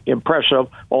 Michigan, impressive.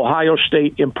 Ohio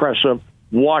State, impressive.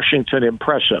 Washington,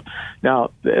 impressive.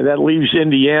 Now, that leaves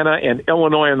Indiana and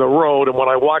Illinois on the road, and when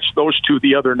I watched those two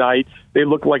the other night, they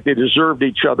looked like they deserved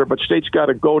each other, but State's got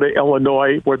to go to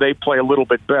Illinois where they play a little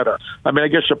bit better. I mean, I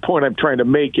guess the point I'm trying to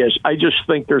make is I just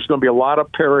think there's going to be a lot of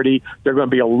parity. There are going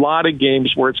to be a lot of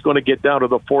games where it's going to get down to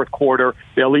the fourth quarter.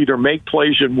 They'll either make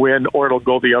plays and win, or it'll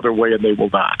go the other way, and they will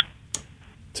not.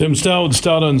 Tim Stout,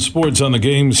 Stout on Sports on the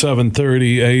game,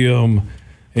 7:30 a.m.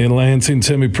 in Lansing.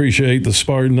 Tim, appreciate the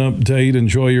Spartan update.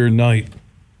 Enjoy your night.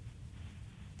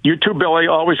 You too, Billy.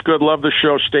 Always good. Love the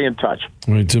show. Stay in touch.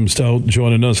 All right, Tim Stout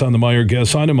joining us on the Meyer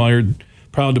Guest Line. Meyer,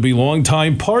 proud to be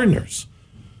longtime partners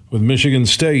with Michigan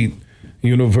State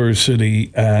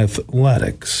University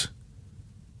Athletics.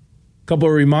 A couple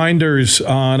of reminders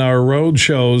on our road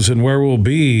shows and where we'll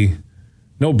be.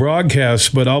 No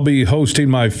broadcast, but I'll be hosting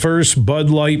my first Bud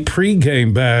Light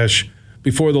pregame bash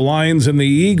before the Lions and the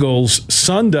Eagles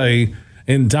Sunday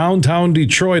in downtown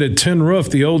Detroit at Tin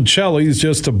Roof, the old Cheli's,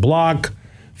 just a block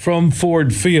from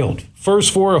Ford Field.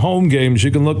 First 4 home games, you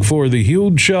can look for the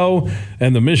Huge Show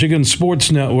and the Michigan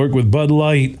Sports Network with Bud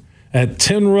Light at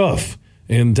Tin Roof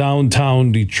in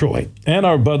downtown Detroit. And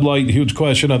our Bud Light Huge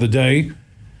question of the day: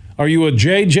 are you a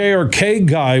JJ or K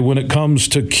guy when it comes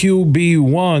to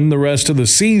QB1 the rest of the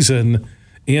season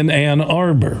in Ann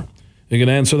Arbor? You can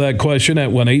answer that question at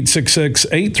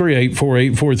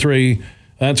 1-866-838-4843.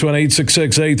 That's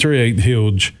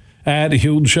 1-866-838-HUGE. At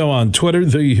Huge Show on Twitter,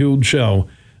 The Huge Show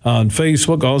on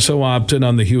Facebook. Also opt in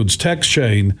on the Huge text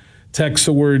chain. Text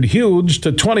the word HUGE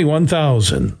to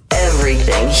 21,000.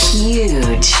 Everything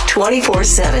huge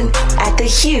 24/7 at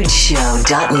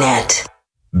thehugeshow.net.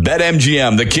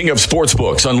 BetMGM, the king of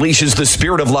sportsbooks, unleashes the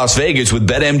spirit of Las Vegas with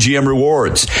BetMGM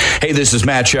Rewards. Hey, this is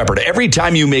Matt Shepard. Every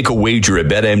time you make a wager at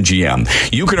BetMGM,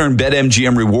 you can earn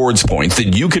BetMGM Rewards points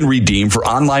that you can redeem for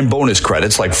online bonus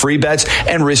credits like free bets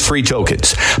and risk-free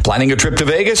tokens. Planning a trip to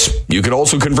Vegas? You can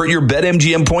also convert your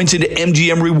BetMGM points into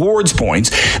MGM Rewards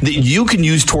points that you can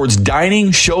use towards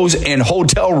dining, shows, and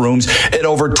hotel rooms at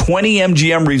over 20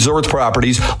 MGM Resorts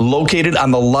properties located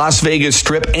on the Las Vegas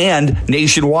Strip and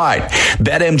nationwide.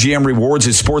 BetMGM Rewards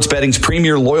is sports betting's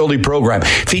premier loyalty program,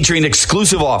 featuring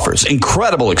exclusive offers,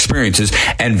 incredible experiences,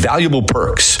 and valuable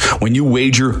perks when you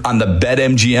wager on the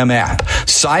BetMGM app.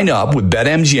 Sign up with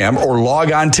BetMGM or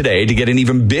log on today to get an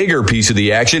even bigger piece of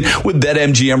the action with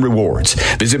BetMGM Rewards.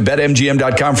 Visit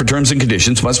BetMGM.com for terms and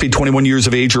conditions. Must be 21 years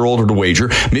of age or older to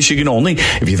wager. Michigan only.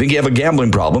 If you think you have a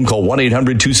gambling problem, call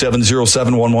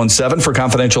 1-800-270-7117 for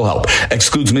confidential help.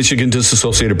 Excludes Michigan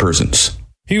disassociated persons.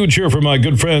 Huge here for my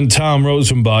good friend Tom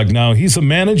Rosenbach. Now, he's a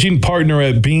managing partner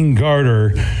at Bean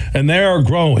Garter, and they are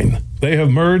growing. They have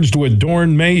merged with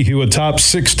Dorn Mayhew, a top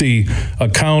 60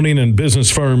 accounting and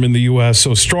business firm in the U.S.,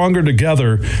 so stronger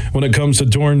together when it comes to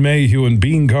Dorn Mayhew and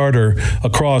Bean Garter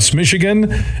across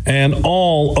Michigan and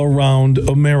all around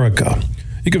America.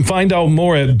 You can find out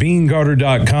more at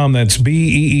BeanGarter.com. That's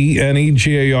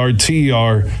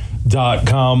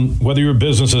BeanGartr.com. Whether your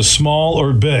business is small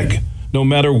or big, no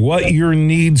matter what your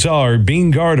needs are,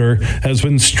 Bean Garter has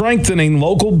been strengthening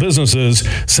local businesses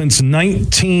since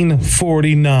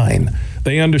 1949.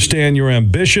 They understand your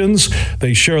ambitions,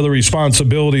 they share the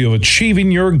responsibility of achieving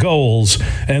your goals,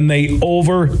 and they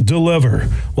over-deliver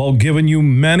while giving you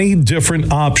many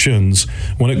different options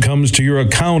when it comes to your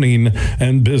accounting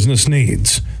and business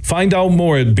needs. Find out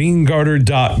more at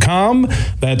BeanGarter.com.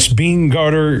 That's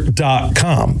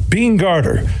BeanGarter.com. Bean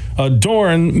Garter, a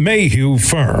Dorn Mayhew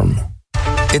firm.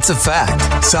 It's a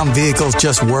fact. Some vehicles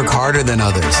just work harder than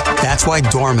others. That's why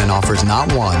Dorman offers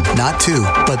not one, not two,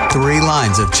 but 3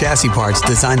 lines of chassis parts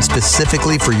designed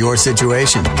specifically for your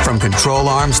situation. From control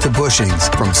arms to bushings,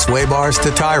 from sway bars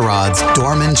to tie rods,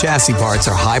 Dorman chassis parts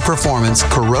are high performance,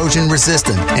 corrosion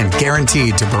resistant, and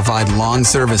guaranteed to provide long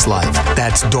service life.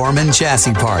 That's Dorman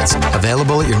chassis parts.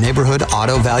 Available at your neighborhood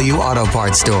Auto Value Auto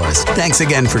Parts stores. Thanks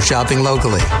again for shopping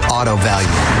locally. Auto Value,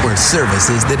 where service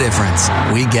is the difference.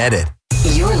 We get it.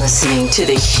 You're listening to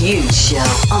The Huge Show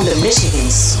on the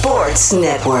Michigan Sports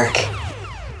Network.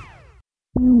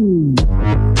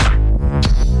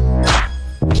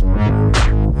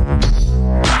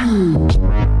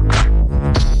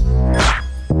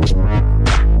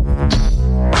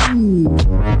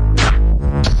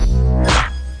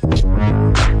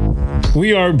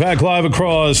 We are back live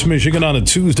across Michigan on a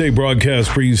Tuesday broadcast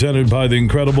presented by the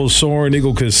incredible Soaring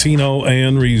Eagle Casino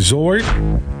and Resort.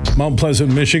 Mount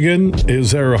Pleasant, Michigan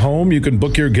is their home. You can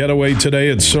book your getaway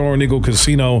today at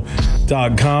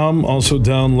SoaringEagleCasino.com. Also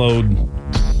download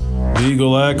the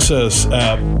Eagle Access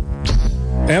app.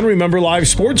 And remember live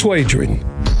sports wagering.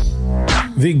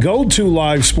 The go-to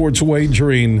live sports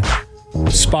wagering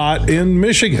spot in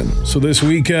Michigan. So this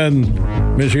weekend,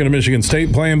 Michigan and Michigan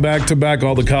State playing back-to-back,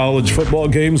 all the college football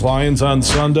games, Lions on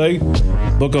Sunday.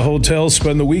 Book a hotel,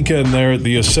 spend the weekend there at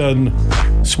the Ascend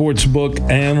Sportsbook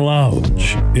and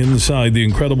Lounge inside the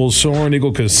incredible Soaring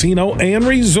Eagle Casino and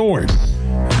Resort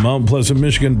in Mount Pleasant,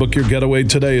 Michigan. Book your getaway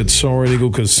today at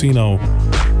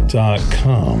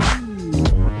SoaringEagleCasino.com.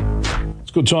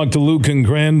 Let's go talk to Luke in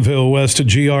Granville, west of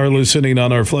GR, listening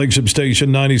on our flagship station,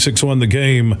 96.1 The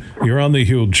Game. You're on The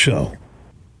Huge Show.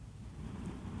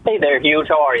 Hey there, Huge.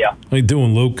 How are you? How you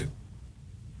doing, Luke?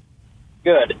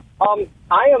 Good. To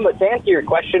answer your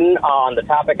question on the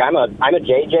topic, I'm a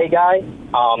JJ guy.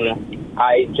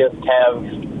 I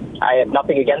have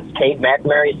nothing against Cade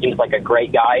McNamara. He seems like a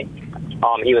great guy.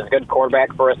 He was a good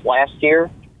quarterback for us last year.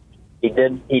 He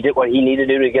did what he needed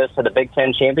to do to get us to the Big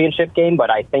Ten championship game, but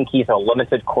I think he's a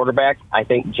limited quarterback. I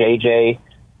think JJ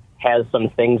has some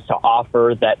things to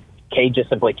offer that Cade just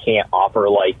simply can't offer,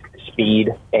 like speed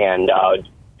and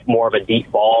more of a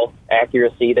deep ball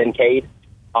accuracy than Cade.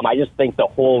 I just think the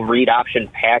whole read option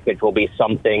package will be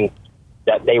something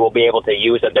that they will be able to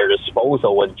use at their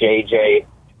disposal with JJ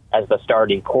as the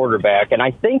starting quarterback. And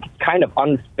I think it's kind of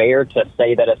unfair to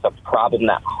say that it's a problem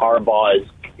that Harbaugh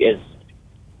is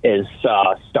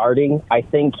starting. I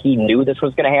think he knew this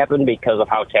was going to happen because of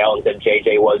how talented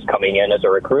JJ was coming in as a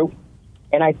recruit.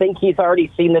 And I think he's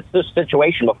already seen this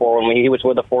situation before when he was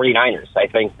with the 49ers. I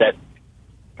think that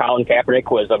Colin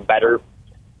Kaepernick was a better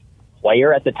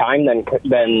player at the time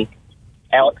than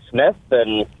Alex Smith,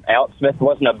 and Alex Smith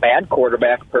wasn't a bad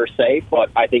quarterback per se,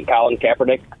 but I think Colin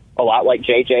Kaepernick, a lot like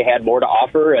JJ, had more to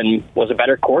offer and was a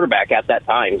better quarterback at that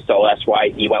time. So that's why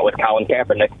he went with Colin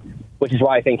Kaepernick, which is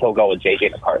why I think he'll go with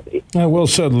JJ McCarthy. Well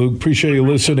said, Luke. Appreciate you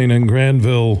listening in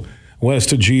Granville,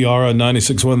 west of GR on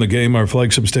 96.1 The Game, our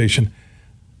flagship station.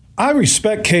 I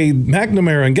respect Cade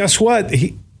McNamara, and guess what?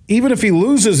 Even if he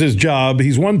loses his job,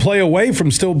 he's one play away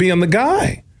from still being the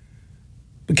guy.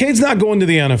 But Cade's not going to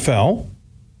the NFL.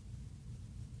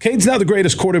 Cade's not the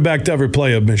greatest quarterback to ever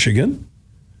play at Michigan.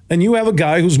 And you have a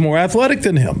guy who's more athletic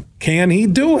than him. Can he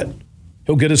do it?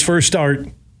 He'll get his first start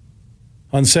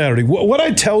on Saturday. What I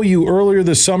tell you earlier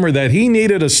this summer, that he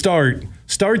needed a start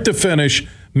to finish,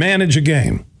 manage a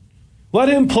game. Let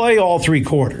him play all three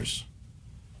quarters.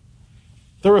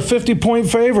 They're a 50-point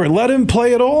favorite. Let him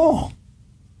play it all.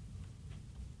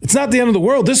 It's not the end of the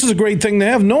world. This is a great thing to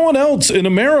have. No one else in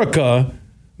America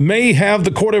may have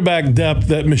the quarterback depth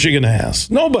that Michigan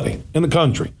has. Nobody in the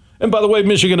country. And by the way,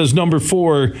 Michigan is number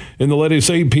 4 in the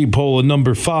latest AP poll and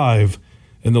number 5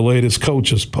 in the latest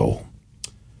coaches poll.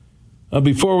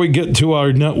 Before we get to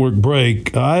our network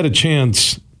break, I had a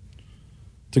chance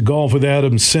to golf with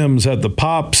Adam Sims at the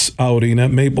Pops outing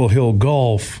at Maple Hill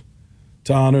Golf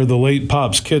to honor the late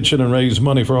Pops Kitchen and raise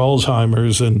money for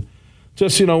Alzheimer's. And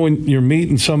just, when you're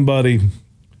meeting somebody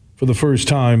for the first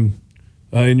time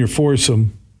in your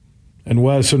foursome, and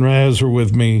Wes and Raz were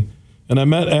with me, and I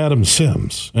met Adam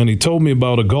Sims, and he told me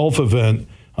about a golf event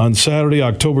on Saturday,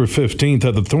 October 15th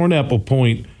at the Thornapple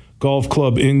Point Golf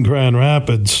Club in Grand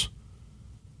Rapids,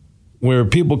 where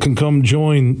people can come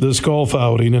join this golf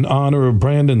outing in honor of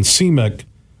Brandon Semek.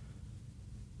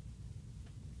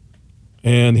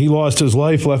 And he lost his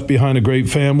life, left behind a great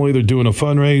family. They're doing a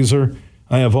fundraiser.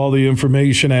 I have all the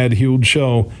information at Huge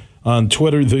Show on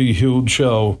Twitter, The Huge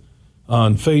Show.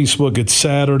 On Facebook, it's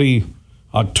Saturday,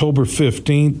 October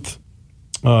 15th,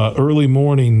 early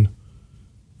morning,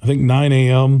 I think 9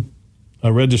 a.m.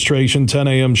 Registration, 10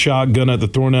 a.m. shotgun at the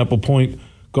Thornapple Point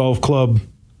Golf Club.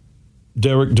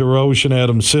 Derek DeRoche and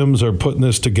Adam Sims are putting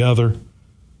this together.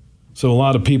 So a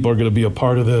lot of people are going to be a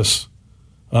part of this.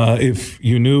 If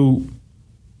you knew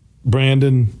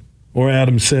Brandon or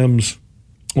Adam Sims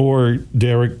or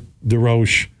Derek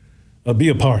DeRoche, be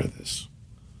a part of this.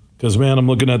 Because, man, I'm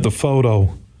looking at the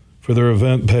photo for their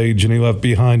event page, and he left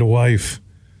behind a wife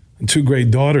and 2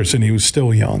 great daughters, and he was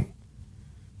still young.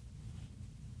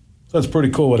 So that's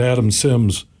pretty cool what Adam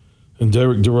Sims and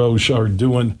Derek DeRoche are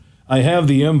doing. I have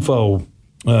the info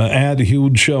at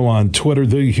Huge Show on Twitter,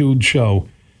 The Huge Show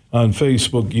on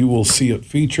Facebook. You will see it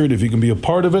featured. If you can be a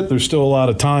part of it, there's still a lot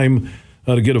of time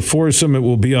to get a foursome. It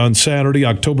will be on Saturday,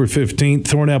 October 15th,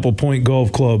 Thornapple Point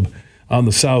Golf Club on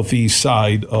the southeast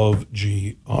side of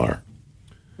GR.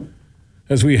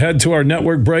 As we head to our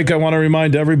network break, I want to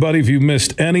remind everybody, if you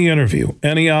missed any interview,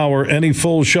 any hour, any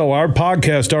full show, our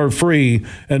podcasts are free,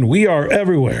 and we are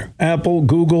everywhere. Apple,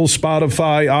 Google,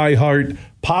 Spotify, iHeart,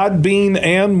 Podbean,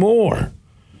 and more.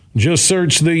 Just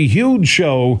search The Huge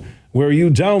Show where you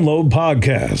download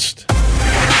podcast.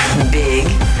 Big,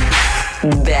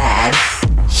 bad,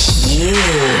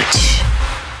 Huge.